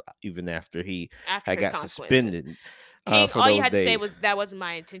apologize even after he After had his got consequences. suspended He for all you those had to say days. was that wasn't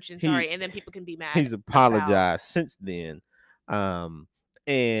my intention, He sorry, and then people can be mad he's about apologized since then, um,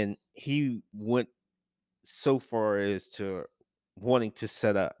 and he went so far as to wanting to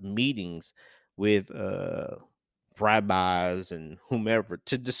set up meetings with rabbis and whomever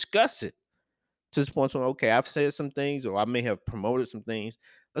to discuss it to this point. So okay, I've said some things, or I may have promoted some things.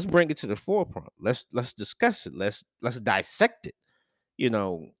 Let's bring it to the forefront. Let's discuss it. Let's dissect it. You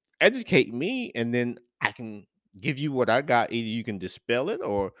know, educate me, and then I can give you what I got. Either you can dispel it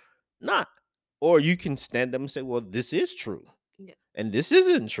or not, or you can stand up and say, "Well, this is true, yeah, and this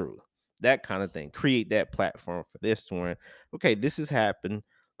isn't true." That kind of thing. Create that platform for this one. Okay, this has happened.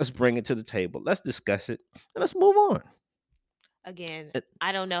 Let's bring it to the table. Let's discuss it, and let's move on. again, Uh,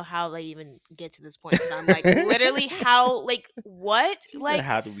 I don't know how they even get to this point because I'm like literally how like what? She said, Like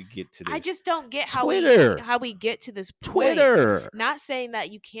 "How do we get to I this?" just don't get Twitter, how we get to this point. Twitter. Not saying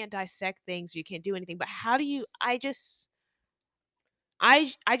that you can't dissect things, you can't do anything, but how do you I just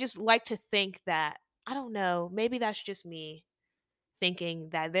like to think that I don't know, maybe that's just me thinking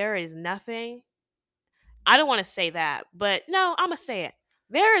that there is nothing. I don't want to say that, but no, I'm gonna say it.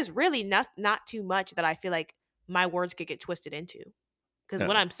 There is really not too much that I feel like my words could get twisted into because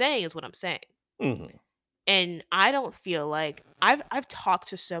what No. I'm saying is what I'm saying. Mhm. And I don't feel like I've talked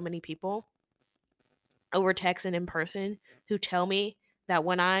to so many people over text and in person who tell me that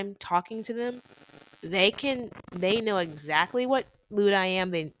when I'm talking to them, they know exactly what mood I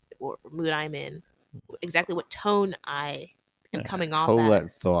am, they or mood I'm in, exactly what tone I am coming off Hold that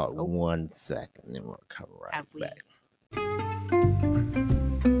as. thought Oh, 1 second, and we'll come right have we? back.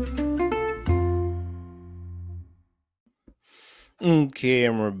 Okay,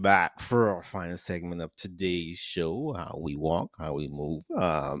 and we're back for our final segment of today's show. How we walk, how we move.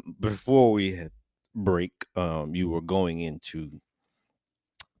 Before we hit break, you were going into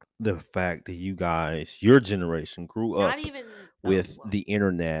the fact that you guys, your generation, grew Not up even. Oh with well. the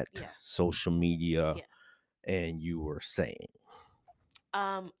internet, Yeah. social media, Yeah. and you were saying,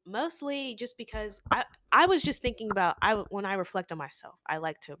 Mostly just because I was just thinking about when I reflect on myself. I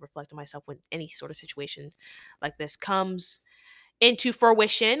like to reflect on myself when any sort of situation like this comes into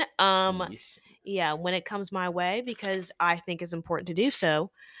fruition. fruition. Yeah, when it comes my way because I think it's important to do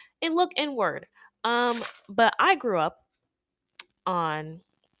so and look inward. But I grew up on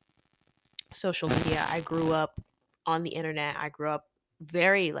social media. I grew up on the internet. I grew up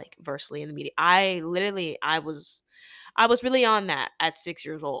very like versely in the media. I was really on that at 6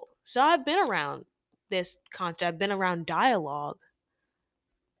 years old. So I've been around this content. I've been around dialogue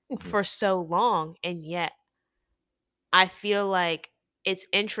Mhm, for so long, and yet I feel like it's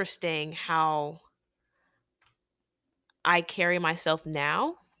interesting how I carry myself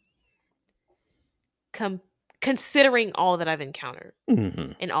now, com- considering all that I've encountered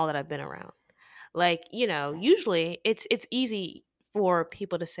mhm, and all that I've been around. Like, usually it's easy for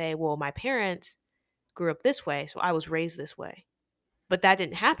people to say, "Well, my parents grew up this way, so I was raised this way." But that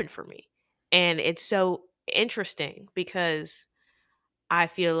didn't happen for me. And it's so interesting because I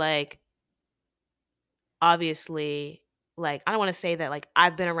feel like obviously, like, I don't want to say that like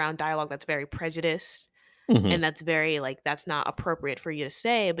I've been around dialogue that's very prejudiced mhm, and that's very like that's not appropriate for you to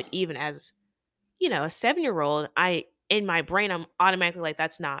say, but even as, a 7-year-old, I in my brain I'm automatically like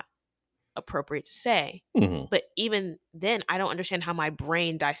that's not appropriate to say. mhm. But even then I don't understand how my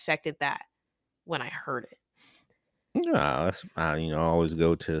brain dissected that when I heard it. Yeah, I always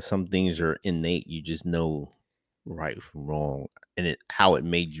go to some things are innate. You just know right from wrong, and how it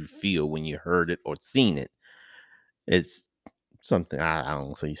made you feel when you heard it or seen it. It's something I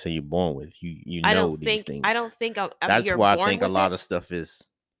don't. So you say you're born with you I don't know these think I things. don't think That's you're why I born think a with lot it. of stuff is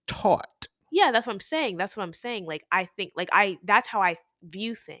taught. Yeah, that's what I'm saying. That's what I'm saying. Like I think like I that's how I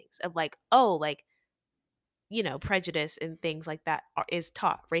view things of like, oh, like, prejudice and things like that is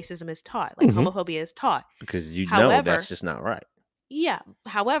taught. Racism is taught. Like Hmm. homophobia is taught. Because that's However, just not right. yeah,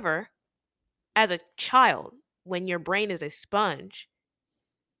 however, as a child, when your brain is a sponge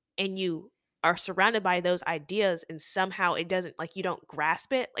and you are surrounded by those ideas and somehow it doesn't like you don't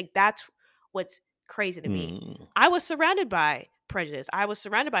grasp it, like that's what's crazy to me. Mm, I was surrounded by prejudice. I was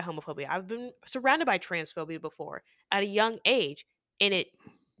surrounded by homophobia. I've been surrounded by transphobia before at a young age and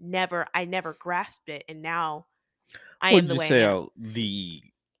I never grasped it and now I what am did the you way I say? am. The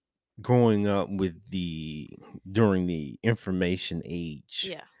growing up with the during the information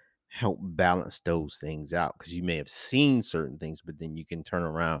age Yeah. help balance those things out because you may have seen certain things, but then you can turn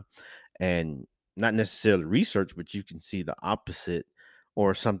around and not necessarily research, but you can see the opposite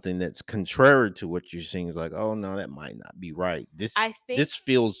or something that's contrary to what you're seeing is like, oh no, that might not be right. This I this think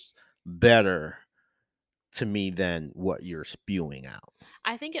feels better to me than what you're spewing out.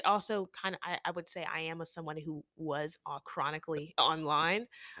 I think it also kind of I would say I am a someone who was chronically online,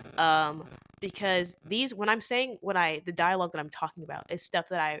 um, because these when I'm saying what I the dialogue that I'm talking about is stuff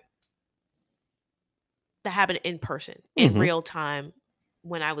that happened in person in Hmm. real time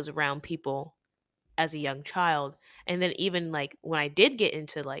when I was around people as a young child. And then even like when I did get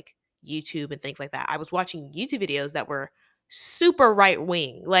into like YouTube and things like that, I was watching YouTube videos that were super right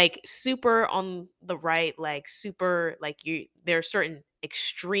wing, like super on the right, like super like there are certain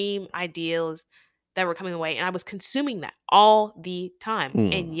extreme ideals that were coming away and I was consuming that all the time.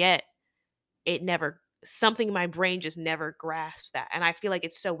 And Mm. yet it never something in my brain just never grasped that. And I feel like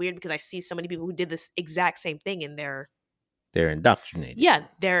it's so weird because I see so many people who did this exact same thing and They're indoctrinated.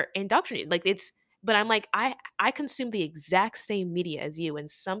 they're indoctrinated. Like it's but I'm like, I consume the exact same media as you, and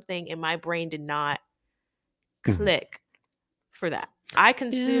something in my brain did not Mhm. click for that. I Yeah.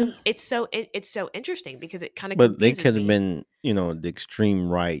 consume it's so interesting because it kind of But they confuses could have me been, the extreme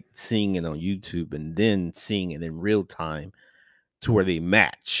right, seeing it on YouTube and then seeing it in real time to where they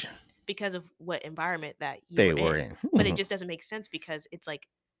match because of what environment that you they were were in. in. But it Mhm. just doesn't make sense because it's like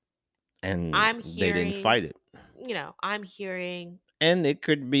And I'm they didn't hearing, fight it. I'm hearing, And it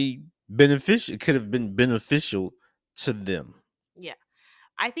could be beneficial. It could have been beneficial to them. yeah.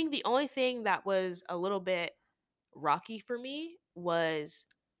 I think the only thing that was a little bit rocky for me was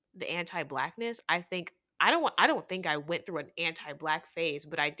the anti-blackness. I think I don't think I went through an anti-black phase,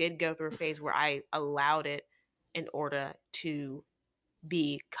 but I did go through a phase where I allowed it in order to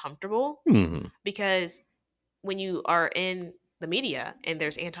be comfortable, Hmm. because when you are in the media and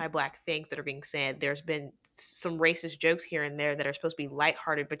there's anti-black things that are being said, there's been some racist jokes here and there that are supposed to be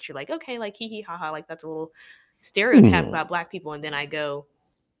lighthearted, but you're like, okay, like hee hee ha ha, like that's a little stereotype Hmm. about black people. And then I go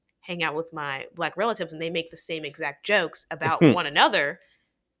hang out with my black relatives and they make the same exact jokes about one another.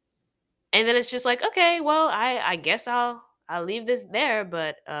 And then it's just like, okay, well, I guess I'll leave this there.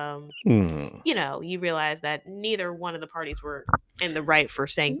 But Hmm. you realize that neither one of the parties were in the right for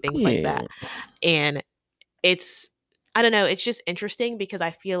saying things like Yeah. that. And it's I don't know, it's just interesting because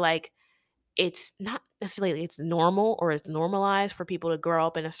I feel like it's not necessarily it's normal or it's normalized for people to grow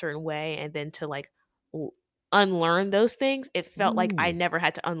up in a certain way and then to like l- unlearn those things. It felt like I Mm. never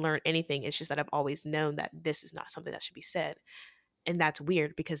had to unlearn anything. It's just that I've always known that this is not something that should be said. And that's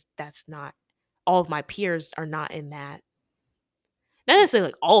weird because that's not all of my peers are not in that. Not necessarily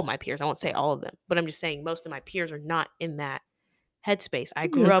like all of my peers. I won't say all of them, but I'm just saying most of my peers are not in that headspace. I Yeah,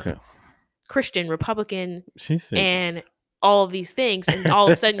 grew up okay. Christian, Republican, She said. and all of these things, and all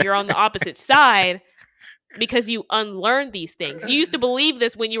of a sudden you're on the opposite side because you unlearned these things. You used to believe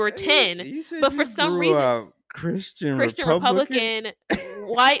this when you were You 10, you said but for you some grew reason, up Christian Christian, Republican? Republican,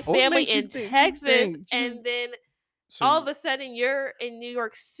 white What family makes in you Texas, think you and then so all of you a sudden you're in New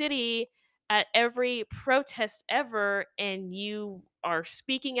York City at every protest ever and you are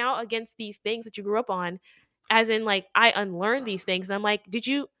speaking out against these things that you grew up on, as in like I unlearned these things, and I'm like, did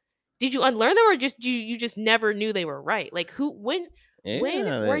you unlearn them, or just you just never knew they were right? Like who when yeah,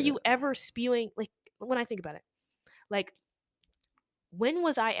 were you ever spewing, like when I think about it, like when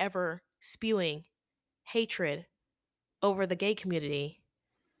was I ever spewing hatred over the gay community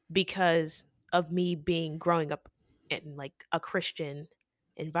because of me being growing up in like a Christian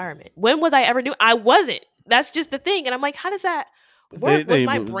environment? When was I ever doing? I wasn't. That's just the thing. And I'm like, how does that work? Was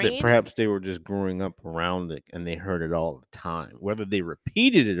my brain perhaps they were just growing up around it and they heard it all the time. Whether they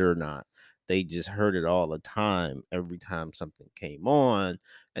repeated it or not, they just heard it all the time every time something came on,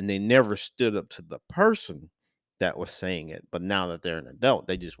 and they never stood up to the person that was saying it. But now that they're an adult,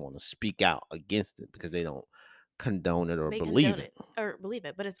 they just want to speak out against it because they don't condone it or they believe condone it. it or believe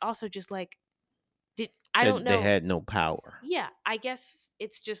it? But it's also just like, did I don't They know. had no power. Yeah, I guess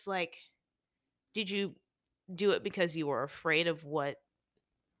it's just like, did you do it because you were afraid of what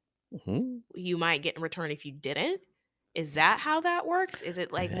Mhm. you might get in return if you didn't? Is that how that works? Is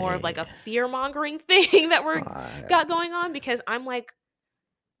it like more of like Eh, a fear mongering thing that we're I- got going on? Because I'm like,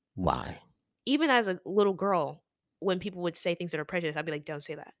 why? even as a little girl, when people would say things that are prejudiced, I'd be like, "Don't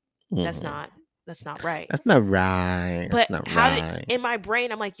say that. That's Mhm. not that's not right." That's not right. That's But not how did right. in my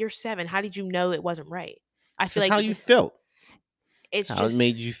brain, I'm like, "You're 7. How did you know it wasn't right?" I It's feel just like how you felt. It's it's how it just,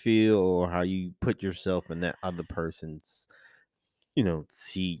 made you feel, or how you put yourself in that other person's,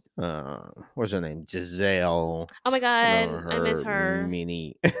 seat. What's her name? Giselle. oh my god, I miss Her her.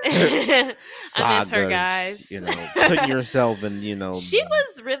 mini I miss her, sagas. guys. Putting yourself in, She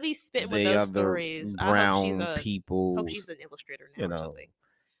was really spitting with the those other stories. I brown hope she's people's, an illustrator now you or know, something.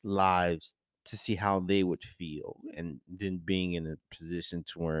 lives, to see how they would feel, and then being in a position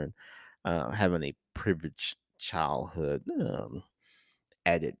to where having a privileged childhood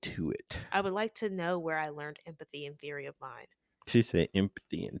added to it. I would like to know where I learned empathy and theory of mind. She said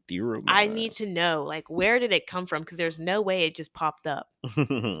empathy and theory of I mind. need to know, like, where did it come from? Because there's no way it just popped up.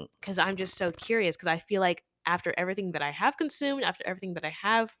 Because I'm just so curious. Because I feel like after everything that I have consumed, after everything that I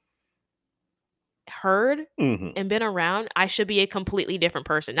have heard Hmm. and been around, I should be a completely different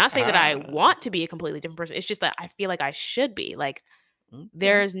person. Not saying that I Ah, want to be a completely different person. It's just that I feel like I should be. Like, okay.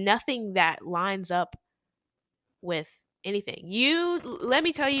 there's nothing that lines up with anything. Let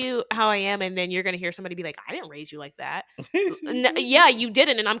me tell you how I am, and then you're gonna hear somebody be like, "I didn't raise you like that." Yeah, you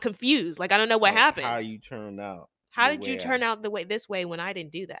didn't, and I'm confused. Like, I don't know what Of happened. how you turned out How the did you way turn I. out the way this way when I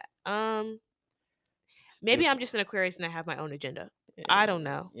didn't do that? It's Maybe I'm different. just an Aquarius and I have my own agenda. I Yeah, don't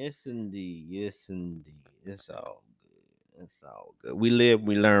know. yes, indeed. Yes, indeed. It's all good. It's all good. We live,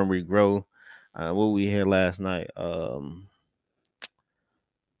 we learn, we grow. What we had last night?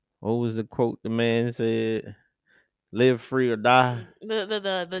 What was the quote the man said? Live free or die.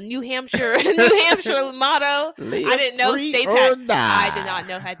 The New Hampshire New Hampshire motto. I Live didn't know free states had. or I did die. not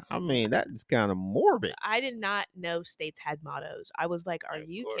know had. I mean, that's kind of morbid. I did not know states had mottos. I was like, "Are Of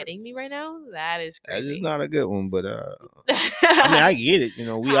you course. kidding me right now? That is That is crazy." not a good one, but I mean, I get it.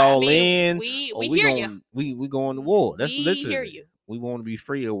 We I all mean, in, we or we hear you. going we going to war. That's We hear literally, you. we want to be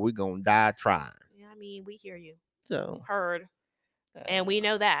free, or we gonna die trying. Yeah, I mean, we hear you. So Heard. And we uh,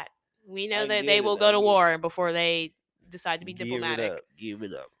 know that. We know I that they get will it. go I to get it. war before they decide to be Give it diplomatic. up. Give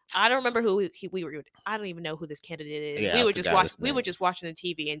it up. I don't remember who we were. I don't even know who this candidate is. Yeah, I forgot his We were name. just watching the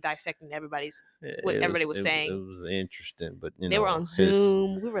TV and dissecting what It everybody was was it, it saying. was interesting, but They were on his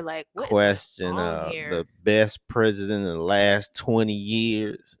Zoom. We were like, "What is going question, on the here?" best president in the last 20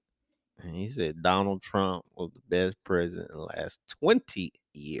 years. And he said Donald Trump was the best president in the last 20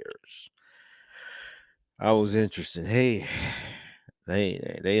 years. I was interested. Hey,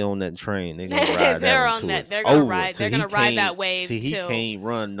 they on that train. They gonna ride that They're one on till that. it's over. Till They're gonna ride that wave he till can't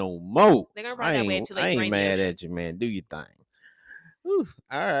run no more. they're gonna ride that wave till they I ain't drain the mad ocean. at you, man. Do your thing. Whew.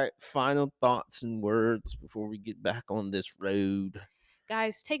 All right. Final thoughts and words before we get back on this road.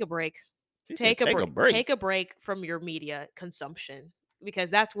 Guys, take a break. She said, "Take a break." Take a break from your media consumption because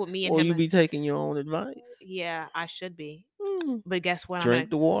that's what me and Will him. you be taking your own advice? Yeah, I should be. Mm, But guess what? drink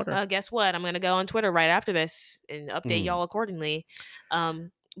the water. Guess what? I'm gonna go on Twitter right after this and update Mm, y'all accordingly.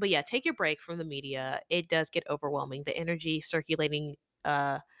 But yeah, take your break from the media. It does get overwhelming. The energy circulating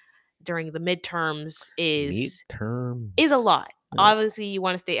uh during the midterms is a midterms. lot. Obviously, you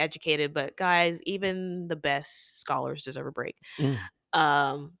want to stay educated, but guys, even the best scholars deserve a break.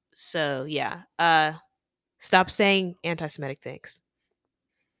 Mm. So yeah, stop saying anti-Semitic things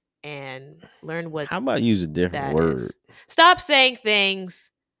and learn what How about use a different that word? is. Stop saying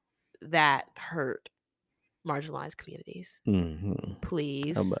things that hurt marginalized communities. Hmm. How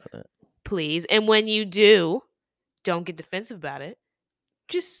Please. about that? Please. And when you do, don't get defensive about it.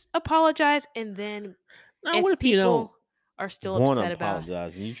 Just apologize. And then Now, what if if you don't people are still want to upset about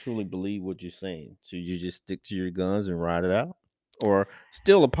apologize and you truly believe what you're saying? Should you just stick to your guns and ride it out, or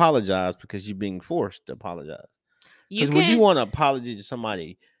still apologize because you're being forced to apologize? you Because would you can want an apology to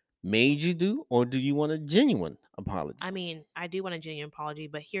somebody made you do, or do you want a genuine apology? I mean, I do want a genuine apology,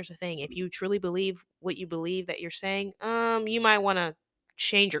 but here's the thing. If you truly believe what you believe that you're saying, you might want to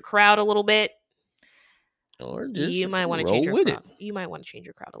change your crowd a little bit. Or just You might want to change roll your with it? crowd. You might want to change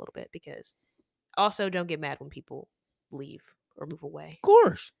your crowd a little bit because also don't get mad when people leave or move away. Of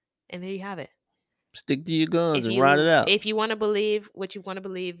course. And there you have it. Stick to your guns and ride it out. If you want to believe what you want to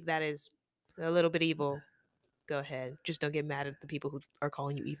believe that is a little bit evil, go ahead. Just don't get mad at the people who are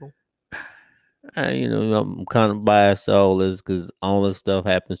calling you evil. I'm kind of biased to all this because all this stuff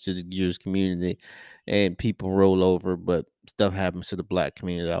happens to the Jewish community and people roll over, but stuff happens to the black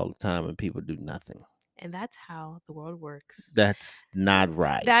community all the time and people do nothing. And that's how the world works. That's not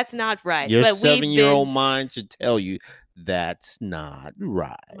right. That's not right. Your But we've 7-year-old been mind should tell you that's not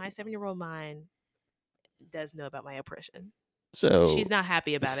right. my 7-year-old mind does know about my oppression. So She's not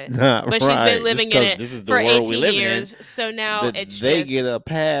happy about it's it. not But she's been right. Just living in because it this is the for world we're 18 living in, years. So now that it's they get just a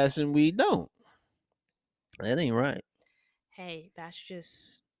pass and we don't. That ain't right. hey, that's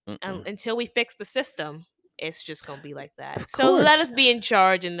just Mm-mm. until we fix the system, it's just gonna be like that. Of So let course. us be in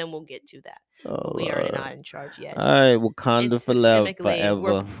charge, and then we'll get to that. Oh But we are Lord. not in charge yet, All right, and Wakanda for systemically, we're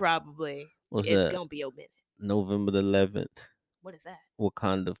forever. probably What's it's that? gonna be a minute. November the 11th. What is that?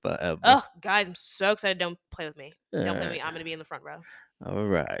 Wakanda forever. Oh, guys, I'm so excited! Don't play with me. All Don't play with right. me. I'm gonna be in the front row. All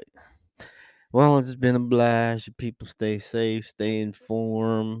right. Well, it's been a blast. You people stay safe, stay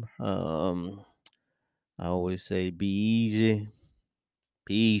informed. I always say be easy.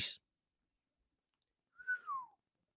 Peace.